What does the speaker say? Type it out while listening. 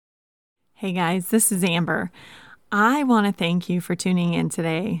Hey guys, this is Amber. I want to thank you for tuning in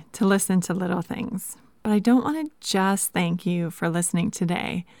today to listen to Little Things. But I don't want to just thank you for listening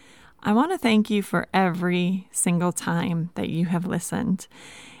today. I want to thank you for every single time that you have listened.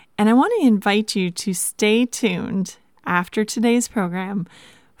 And I want to invite you to stay tuned after today's program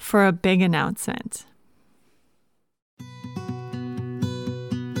for a big announcement.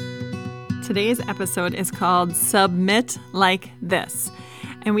 Today's episode is called Submit Like This.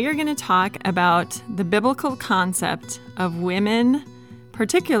 And we are going to talk about the biblical concept of women,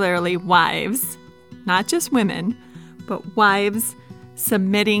 particularly wives, not just women, but wives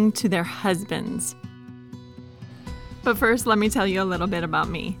submitting to their husbands. But first, let me tell you a little bit about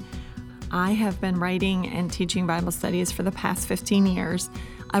me. I have been writing and teaching Bible studies for the past 15 years.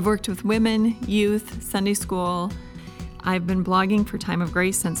 I've worked with women, youth, Sunday school. I've been blogging for Time of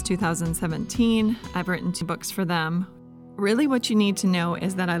Grace since 2017. I've written 2 books for them. Really what you need to know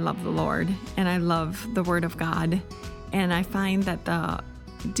is that I love the Lord and I love the Word of God. And I find that the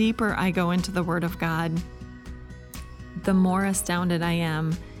deeper I go into the Word of God, the more astounded I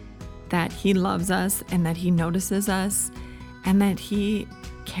am that He loves us and that He notices us and that He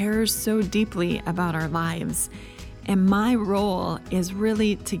cares so deeply about our lives. And my role is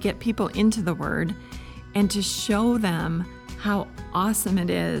really to get people into the Word and to show them how awesome it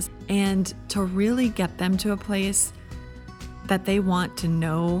is and to really get them to a place that they want to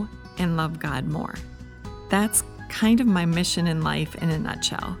know and love God more. That's kind of my mission in life in a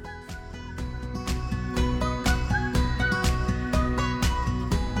nutshell.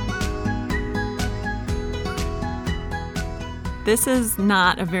 This is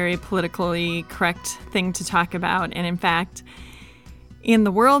not a very politically correct thing to talk about. And in fact, in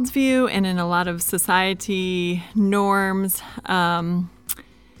the world's view and in a lot of society norms,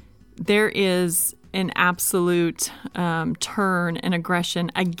 there is an absolute turn and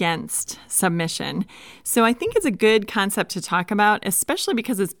aggression against submission. So I think it's a good concept to talk about, especially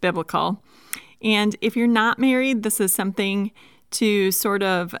because it's biblical. And if you're not married, this is something to sort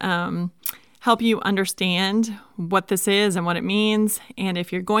of help you understand what this is and what it means. And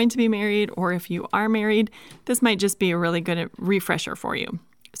if you're going to be married or if you are married, this might just be a really good refresher for you.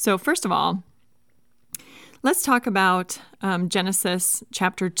 So first of all, let's talk about Genesis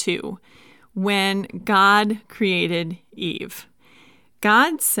chapter 2. When God created Eve.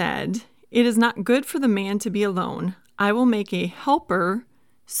 God said, "It is not good for the man to be alone. I will make a helper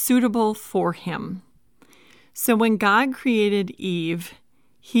suitable for him." So when God created Eve,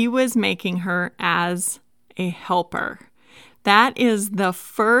 He was making her as a helper. That is the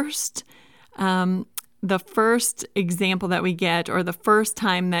first example that we get, or the first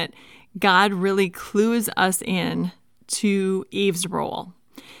time that God really clues us in to Eve's role.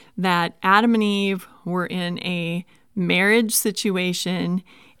 That Adam and Eve were in a marriage situation,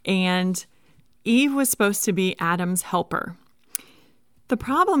 and Eve was supposed to be Adam's helper. The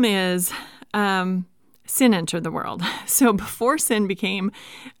problem is sin entered the world. So before sin became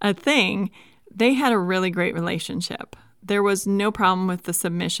a thing, they had a really great relationship. There was no problem with the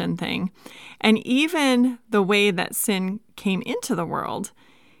submission thing. And even the way that sin came into the world,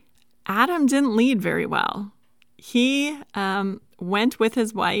 Adam didn't lead very well. He went with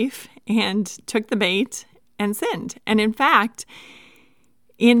his wife and took the bait and sinned. And in fact,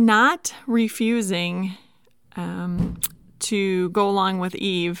 in not refusing to go along with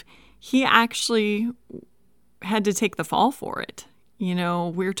Eve, he actually had to take the fall for it. You know,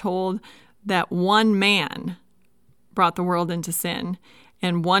 we're told that one man brought the world into sin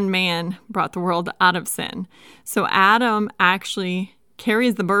and one man brought the world out of sin. So Adam actually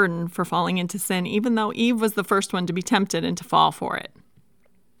carries the burden for falling into sin, even though Eve was the first one to be tempted and to fall for it.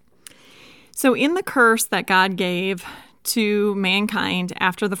 So in the curse that God gave to mankind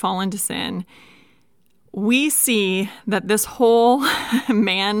after the fall into sin, we see that this whole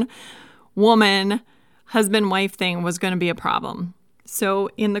man, woman, husband, wife thing was going to be a problem.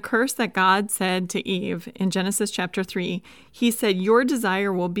 So in the curse that God said to Eve in Genesis chapter 3, He said, "Your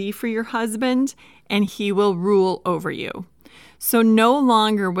desire will be for your husband, and he will rule over you." So no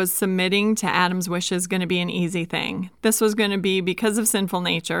longer was submitting to Adam's wishes going to be an easy thing. This was going to be, because of sinful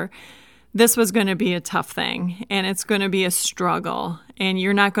nature, this was going to be a tough thing, and it's going to be a struggle, and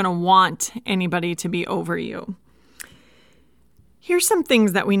you're not going to want anybody to be over you. Here's some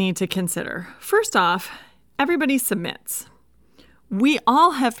things that we need to consider. First off, everybody submits. We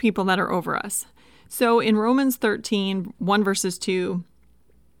all have people that are over us. So in Romans 13, 1 verses 2,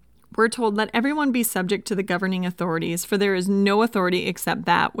 we're told, "Let everyone be subject to the governing authorities, for there is no authority except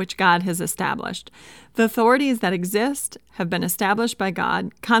that which God has established. The authorities that exist have been established by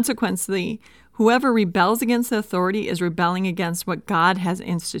God. Consequently, Whoever rebels against the authority is rebelling against what God has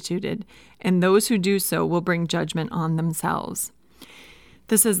instituted, and those who do so will bring judgment on themselves.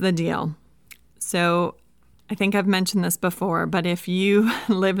 This is the deal. So I think I've mentioned this before, but if you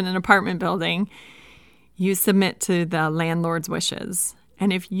live in an apartment building, you submit to the landlord's wishes.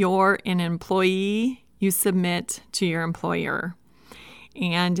 And if you're an employee, you submit to your employer.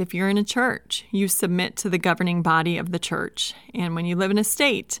 And if you're in a church, you submit to the governing body of the church. And when you live in a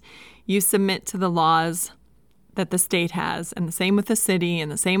state, you submit to the laws that the state has, and the same with the city, and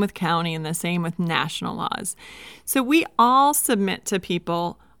the same with county, and the same with national laws. So we all submit to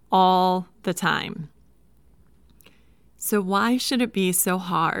people all the time. So why should it be so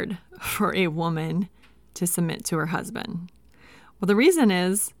hard for a woman to submit to her husband? Well, the reason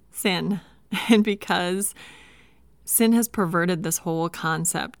is sin, and because sin has perverted this whole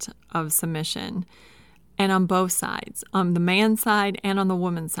concept of submission, and on both sides, on the man's side and on the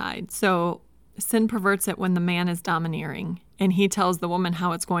woman's side. So sin perverts it when the man is domineering and he tells the woman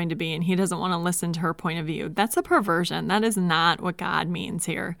how it's going to be and he doesn't want to listen to her point of view. That's a perversion. That is not what God means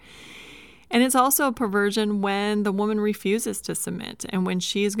here. And it's also a perversion when the woman refuses to submit and when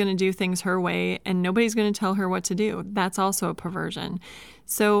she is going to do things her way and nobody's going to tell her what to do. That's also a perversion.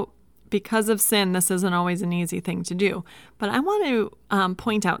 So because of sin, this isn't always an easy thing to do. But I want to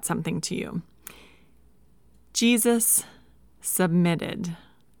point out something to you. Jesus submitted.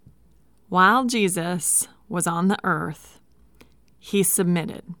 While Jesus was on the earth, he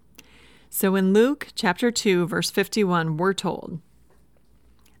submitted. So in Luke chapter 2, verse 51, we're told,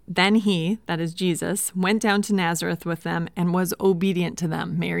 "Then he," that is Jesus, "went down to Nazareth with them and was obedient to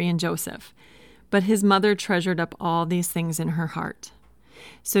them," Mary and Joseph. "But his mother treasured up all these things in her heart."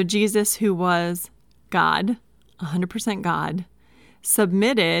 So Jesus, who was God, 100% God,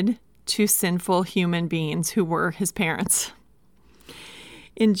 submitted to sinful human beings who were his parents.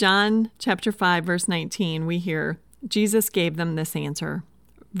 In John chapter 5, verse 19, we hear, Jesus gave them this answer.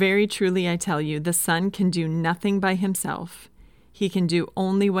 "Very truly I tell you, the Son can do nothing by himself. He can do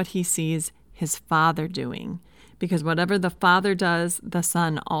only what he sees his Father doing, because whatever the Father does, the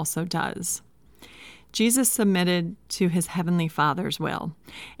Son also does." Jesus submitted to his heavenly Father's will.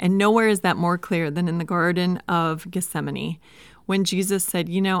 And nowhere is that more clear than in the Garden of Gethsemane, when Jesus said,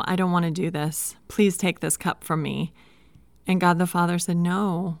 I don't want to do this. Please take this cup from me. And God the Father said,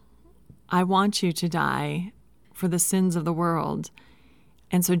 "No, I want you to die for the sins of the world."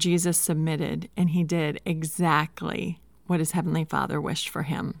 And so Jesus submitted, and he did exactly what his heavenly Father wished for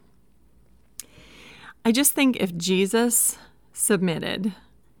him. I just think if Jesus submitted,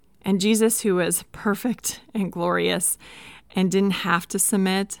 and Jesus, who is perfect and glorious and didn't have to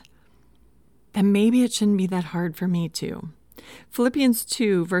submit, then maybe it shouldn't be that hard for me too. Philippians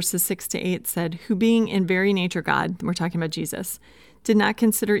 2, verses 6 to 8 said, "Who being in very nature God," we're talking about Jesus, "did not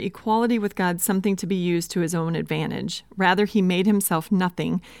consider equality with God something to be used to his own advantage. Rather, he made himself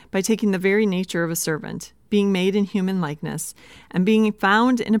nothing by taking the very nature of a servant, being made in human likeness, and being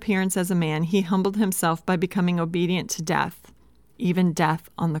found in appearance as a man, he humbled himself by becoming obedient to death, even death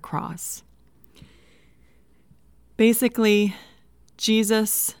on the cross." Basically,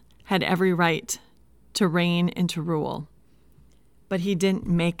 Jesus had every right to reign and to rule, but he didn't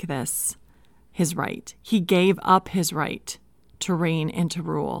make this his right. He gave up his right to reign and to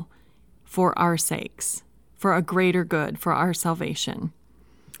rule for our sakes, for a greater good, for our salvation.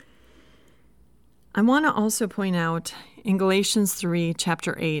 I want to also point out in Galatians 3,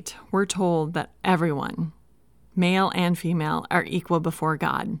 chapter 8, we're told that everyone, male and female, are equal before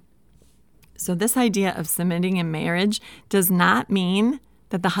God. So this idea of submitting in marriage does not mean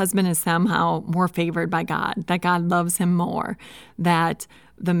that the husband is somehow more favored by God, that God loves him more, that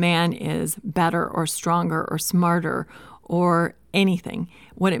the man is better or stronger or smarter or anything.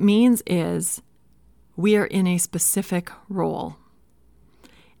 What it means is we are in a specific role,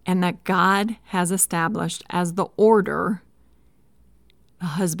 and that God has established as the order, the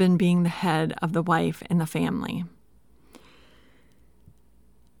husband being the head of the wife and the family.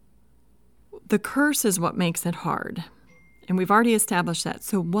 The curse is what makes it hard, and we've already established that.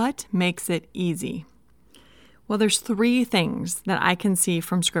 So what makes it easy? Well, there's 3 things that I can see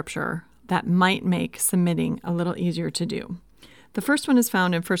from Scripture that might make submitting a little easier to do. The first one is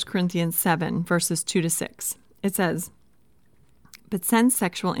found in 1 Corinthians 7, verses 2 to 6. It says, "But since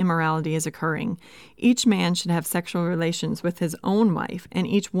sexual immorality is occurring, each man should have sexual relations with his own wife, and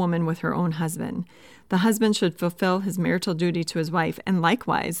each woman with her own husband. The husband should fulfill his marital duty to his wife, and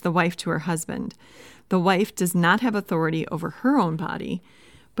likewise the wife to her husband. The wife does not have authority over her own body,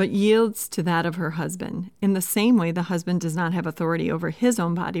 but yields to that of her husband. In the same way, the husband does not have authority over his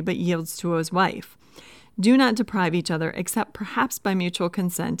own body, but yields to his wife. Do not deprive each other, except perhaps by mutual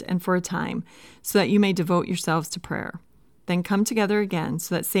consent and for a time, so that you may devote yourselves to prayer. Then come together again,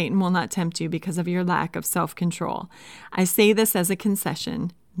 so that Satan will not tempt you because of your lack of self-control. I say this as a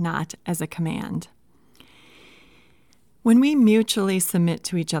concession, not as a command. When we mutually submit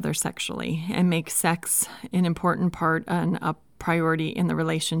to each other sexually and make sex an important part and a priority in the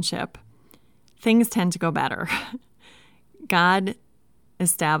relationship, things tend to go better. God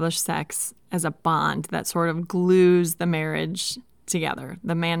established sex as a bond that sort of glues the marriage together,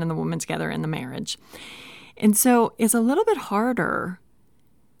 the man and the woman together in the marriage. And so it's a little bit harder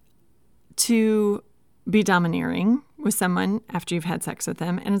to be domineering with someone after you've had sex with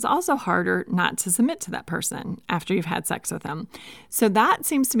them. And it's also harder not to submit to that person after you've had sex with them. So that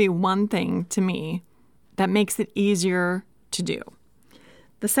seems to be one thing to me that makes it easier to do.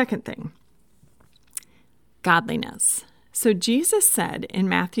 The second thing, godliness. So Jesus said in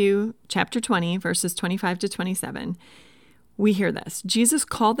Matthew chapter 20, verses 25 to 27, we hear this. Jesus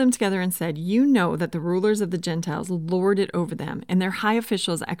called them together and said, "You know that the rulers of the Gentiles lord it over them, and their high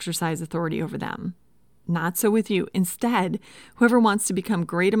officials exercise authority over them. Not so with you. Instead, whoever wants to become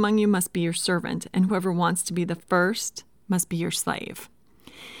great among you must be your servant, and whoever wants to be the first must be your slave."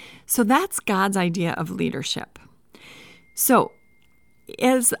 So that's God's idea of leadership. So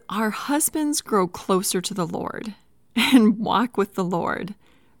as our husbands grow closer to the Lord and walk with the Lord,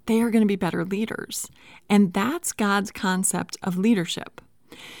 they are going to be better leaders. And that's God's concept of leadership.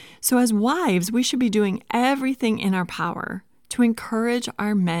 So as wives, we should be doing everything in our power to encourage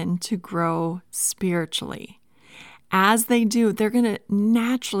our men to grow spiritually. As they do, they're going to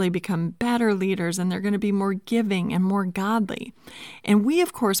naturally become better leaders, and they're going to be more giving and more godly. And we,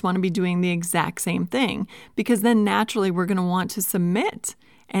 of course, want to be doing the exact same thing, because then naturally we're going to want to submit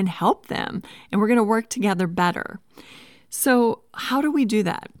and help them, and we're going to work together better. So how do we do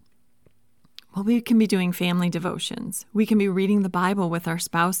that? Well, we can be doing family devotions. We can be reading the Bible with our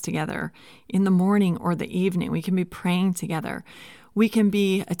spouse together in the morning or the evening. We can be praying together. We can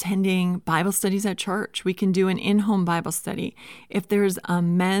be attending Bible studies at church. We can do an in-home Bible study. If there's a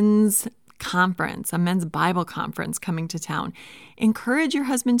men's conference, a men's Bible conference coming to town, encourage your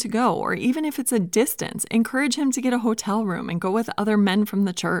husband to go. Or even if it's a distance, encourage him to get a hotel room and go with other men from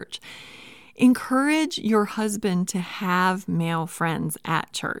the church. Encourage your husband to have male friends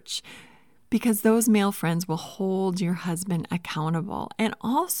at church, because those male friends will hold your husband accountable and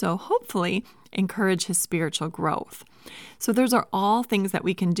also, hopefully, encourage his spiritual growth. So those are all things that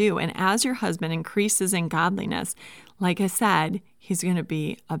we can do. And as your husband increases in godliness, like I said, he's going to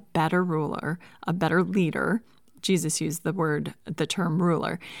be a better ruler, a better leader. Jesus used the term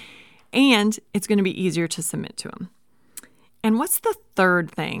ruler. And it's going to be easier to submit to him. And what's the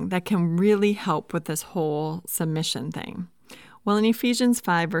third thing that can really help with this whole submission thing? Well, in Ephesians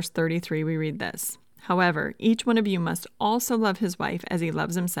 5, verse 33, we read this. "However, each one of you must also love his wife as he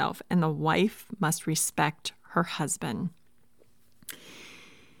loves himself, and the wife must respect her husband."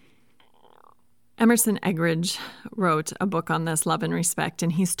 Emerson Eggridge wrote a book on this, Love and Respect,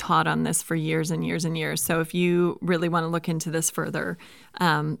 and he's taught on this for years and years and years. So if you really want to look into this further,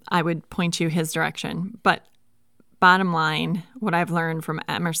 I would point you his direction. But bottom line, what I've learned from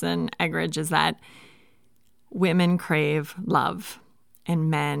Emerson Eggridge is that women crave love and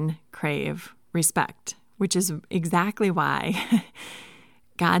men crave respect, which is exactly why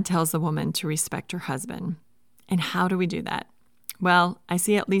God tells the woman to respect her husband. And how do we do that? Well, I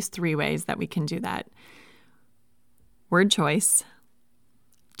see at least 3 ways that we can do that. Word choice,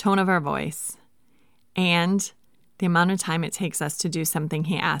 tone of our voice, and the amount of time it takes us to do something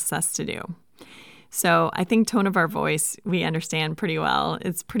he asks us to do. So I think tone of our voice, we understand pretty well.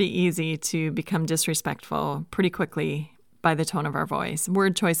 It's pretty easy to become disrespectful pretty quickly by the tone of our voice.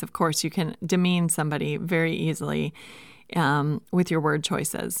 Word choice, of course, you can demean somebody very easily with your word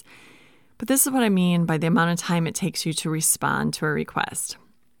choices. But this is what I mean by the amount of time it takes you to respond to a request.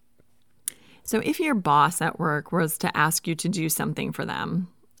 So if your boss at work was to ask you to do something for them,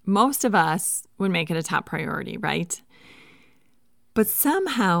 most of us would make it a top priority, right? But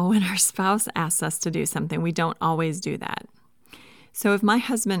somehow when our spouse asks us to do something, we don't always do that. So if my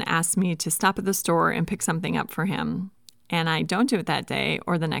husband asks me to stop at the store and pick something up for him, and I don't do it that day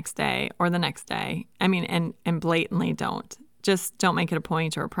or the next day or the next day, and blatantly don't, just don't make it a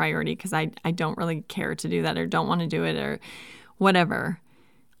point or a priority because I don't really care to do that or don't want to do it or whatever,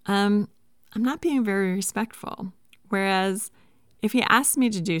 I'm not being very respectful. Whereas if he asks me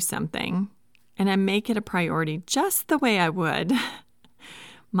to do something and I make it a priority just the way I would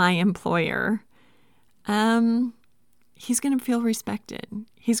my employer, he's going to feel respected.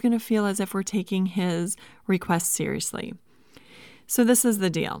 He's going to feel as if we're taking his request seriously. So this is the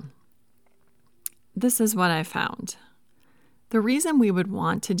deal. this is what I found. The reason we would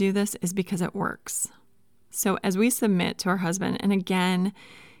want to do this is because it works. So as we submit to our husband, and again,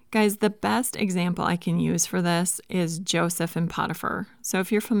 guys, the best example I can use for this is Joseph and Potiphar. So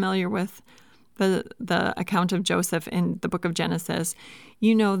if you're familiar with the account of Joseph in the book of Genesis,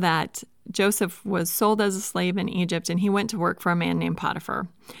 you know that Joseph was sold as a slave in Egypt, and he went to work for a man named Potiphar.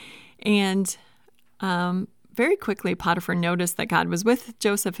 And very quickly, Potiphar noticed that God was with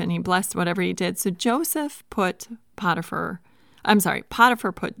Joseph, and he blessed whatever he did. So Potiphar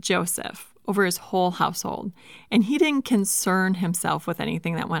put Joseph over his whole household, and he didn't concern himself with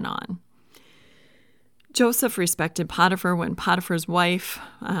anything that went on. Joseph respected Potiphar. When Potiphar's wife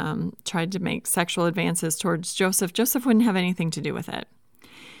tried to make sexual advances towards Joseph, Joseph wouldn't have anything to do with it.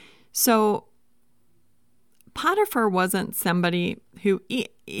 So Potiphar wasn't somebody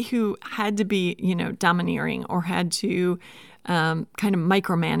who had to be, domineering or had to kind of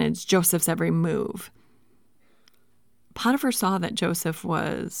micromanage Joseph's every move. Potiphar saw that Joseph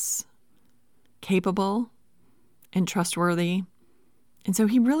was capable and trustworthy, and so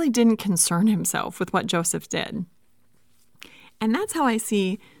he really didn't concern himself with what Joseph did. And that's how I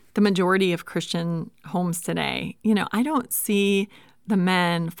see the majority of Christian homes today. I don't see the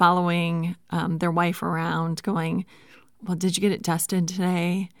men following their wife around going, well, did you get it dusted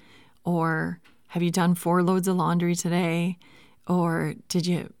today? Or have you done 4 loads of laundry today? Or did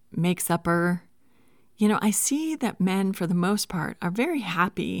you make supper? I see that men, for the most part, are very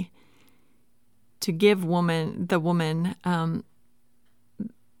happy to give the woman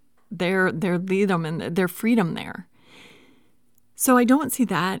their freedom and their freedom there. So I don't see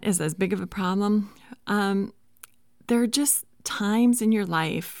that as big of a problem. There are just times in your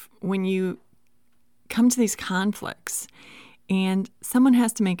life when you come to these conflicts and someone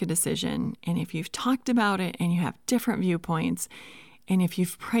has to make a decision. And if you've talked about it and you have different viewpoints, and if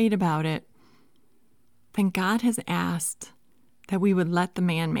you've prayed about it, then God has asked that we would let the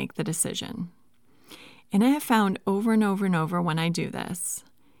man make the decision. And I have found over and over and over when I do this,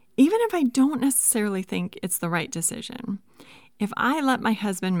 even if I don't necessarily think it's the right decision, if I let my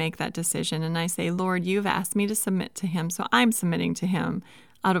husband make that decision and I say, Lord, you've asked me to submit to him, so I'm submitting to him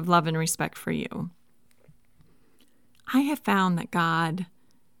out of love and respect for you, I have found that God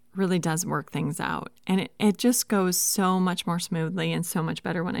really does work things out. And it just goes so much more smoothly and so much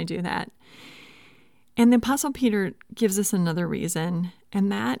better when I do that. And the Apostle Peter gives us another reason,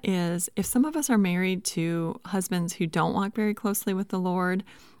 and that is if some of us are married to husbands who don't walk very closely with the Lord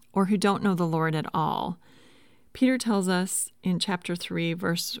or who don't know the Lord at all, Peter tells us in chapter 3,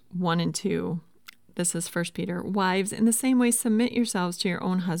 verse 1 and 2, this is 1 Peter, wives, in the same way submit yourselves to your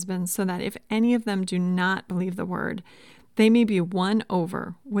own husbands, so that if any of them do not believe the word, they may be won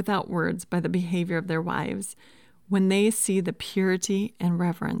over without words by the behavior of their wives, when they see the purity and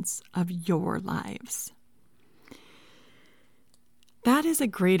reverence of your lives. That is a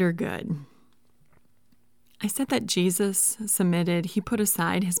greater good. I said that Jesus submitted. He put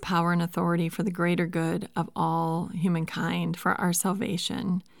aside his power and authority for the greater good of all humankind, for our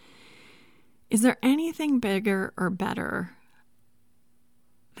salvation. Is there anything bigger or better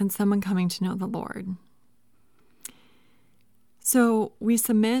than someone coming to know the Lord? So we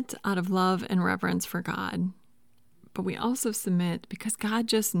submit out of love and reverence for God, but we also submit because God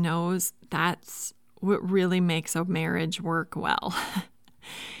just knows that's what really makes a marriage work well.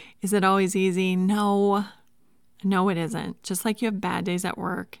 Is it always easy? No, it isn't. Just like you have bad days at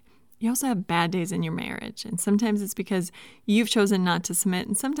work, you also have bad days in your marriage. And sometimes it's because you've chosen not to submit,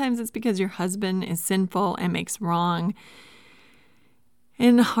 and sometimes it's because your husband is sinful and makes wrong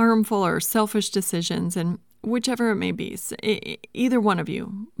and harmful or selfish decisions, and whichever it may be. Either one of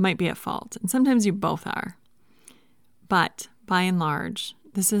you might be at fault, and sometimes you both are. But by and large,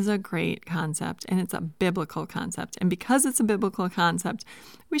 this is a great concept, and it's a biblical concept. And because it's a biblical concept,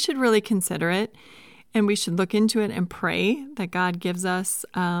 we should really consider it, and we should look into it and pray that God gives us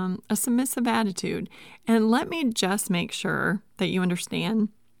a submissive attitude. And let me just make sure that you understand,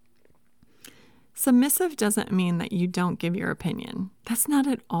 submissive doesn't mean that you don't give your opinion. That's not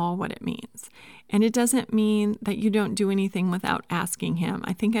at all what it means. And it doesn't mean that you don't do anything without asking him.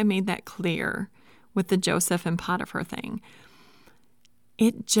 I think I made that clear with the Joseph and Potiphar thing.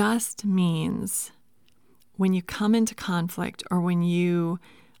 It just means when you come into conflict or when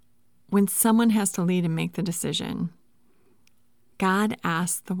someone has to lead and make the decision, God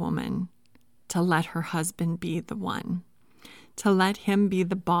asked the woman to let her husband be the one, to let him be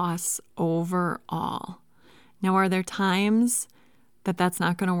the boss over all. Now, are there times that that's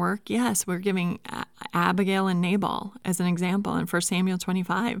not going to work? Yes, we're giving Abigail and Nabal as an example in 1 Samuel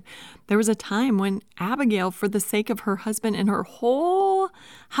 25. There was a time when Abigail, for the sake of her husband and her whole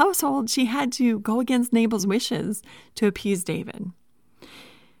household, she had to go against Nabal's wishes to appease David.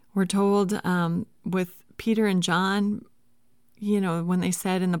 We're told with Peter and John, when they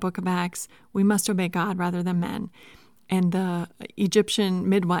said in the book of Acts, we must obey God rather than men. And the Egyptian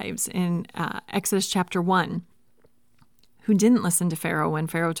midwives in Exodus chapter 1, who didn't listen to Pharaoh when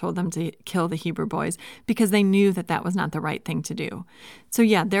Pharaoh told them to kill the Hebrew boys because they knew that that was not the right thing to do. So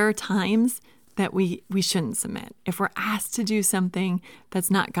yeah, there are times that we shouldn't submit. If we're asked to do something that's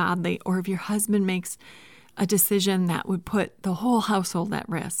not godly, or if your husband makes a decision that would put the whole household at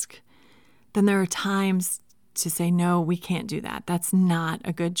risk, then there are times to say, no, we can't do that. That's not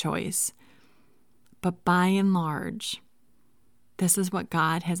a good choice. But by and large, this is what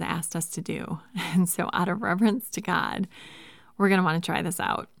God has asked us to do. And so out of reverence to God, we're going to want to try this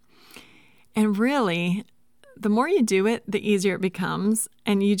out. And really, the more you do it, the easier it becomes.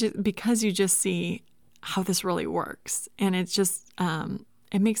 And because you just see how this really works. And it's just,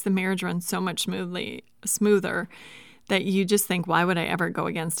 it makes the marriage run so much smoother that you just think, why would I ever go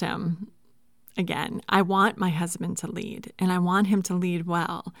against him again? I want my husband to lead, and I want him to lead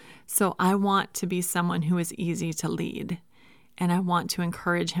well. So I want to be someone who is easy to lead. And I want to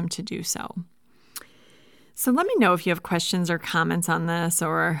encourage him to do so. So let me know if you have questions or comments on this,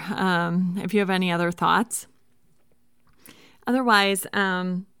 or if you have any other thoughts. Otherwise,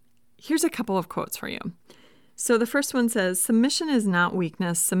 here's a couple of quotes for you. So the first one says, submission is not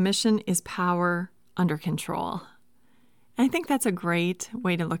weakness. Submission is power under control. And I think that's a great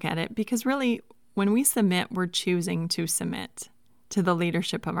way to look at it, because really, when we submit, we're choosing to submit to the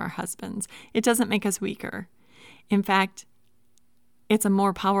leadership of our husbands. It doesn't make us weaker. In fact, it's a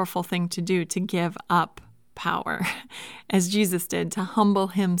more powerful thing to do, to give up power, as Jesus did, to humble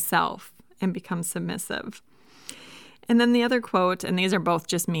himself and become submissive. And then the other quote, and these are both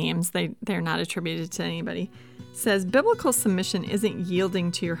just memes, they're not attributed to anybody, says, biblical submission isn't yielding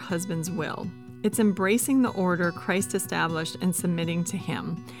to your husband's will. It's embracing the order Christ established and submitting to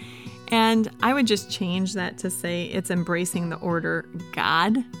him. And I would just change that to say it's embracing the order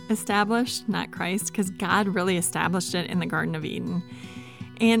God established, not Christ, because God really established it in the Garden of Eden.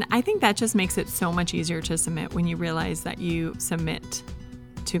 And I think that just makes it so much easier to submit when you realize that you submit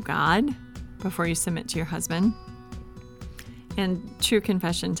to God before you submit to your husband. And true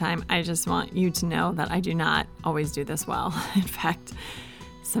confession time, I just want you to know that I do not always do this well. In fact,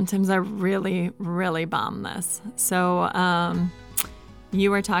 sometimes I really, really bomb this. So,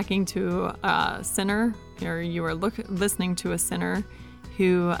 you are talking to a sinner, or you are listening to a sinner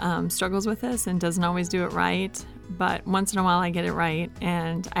who struggles with this and doesn't always do it right. But once in a while I get it right,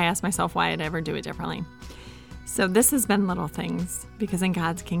 and I ask myself why I'd ever do it differently. So this has been Little Things, because in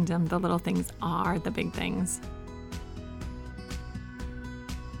God's kingdom, the little things are the big things.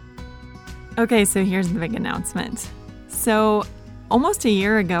 Okay, so here's the big announcement. So almost a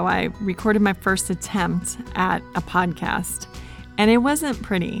year ago, I recorded my first attempt at a podcast. And it wasn't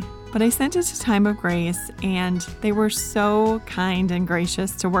pretty, but I sent it to Time of Grace, and they were so kind and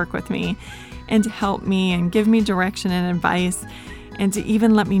gracious to work with me and to help me and give me direction and advice, and to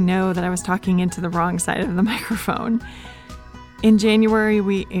even let me know that I was talking into the wrong side of the microphone. In January,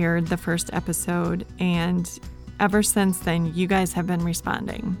 we aired the first episode, and ever since then, you guys have been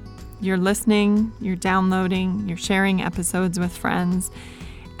responding. You're listening, you're downloading, you're sharing episodes with friends.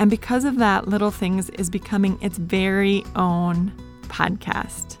 And because of that, Little Things is becoming its very own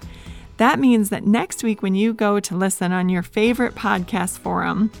podcast. That means that next week, when you go to listen on your favorite podcast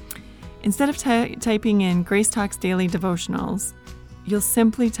forum, instead of typing in Grace Talks Daily Devotionals, you'll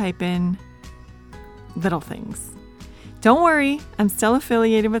simply type in Little Things. Don't worry, I'm still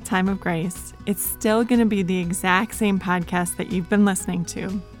affiliated with Time of Grace. It's still going to be the exact same podcast that you've been listening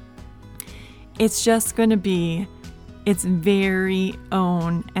to. It's just going to be its very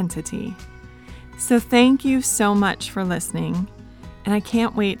own entity. So thank you so much for listening. And I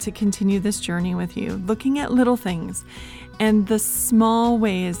can't wait to continue this journey with you, looking at little things and the small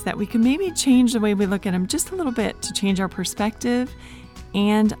ways that we can maybe change the way we look at them just a little bit to change our perspective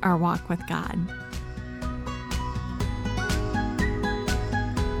and our walk with God.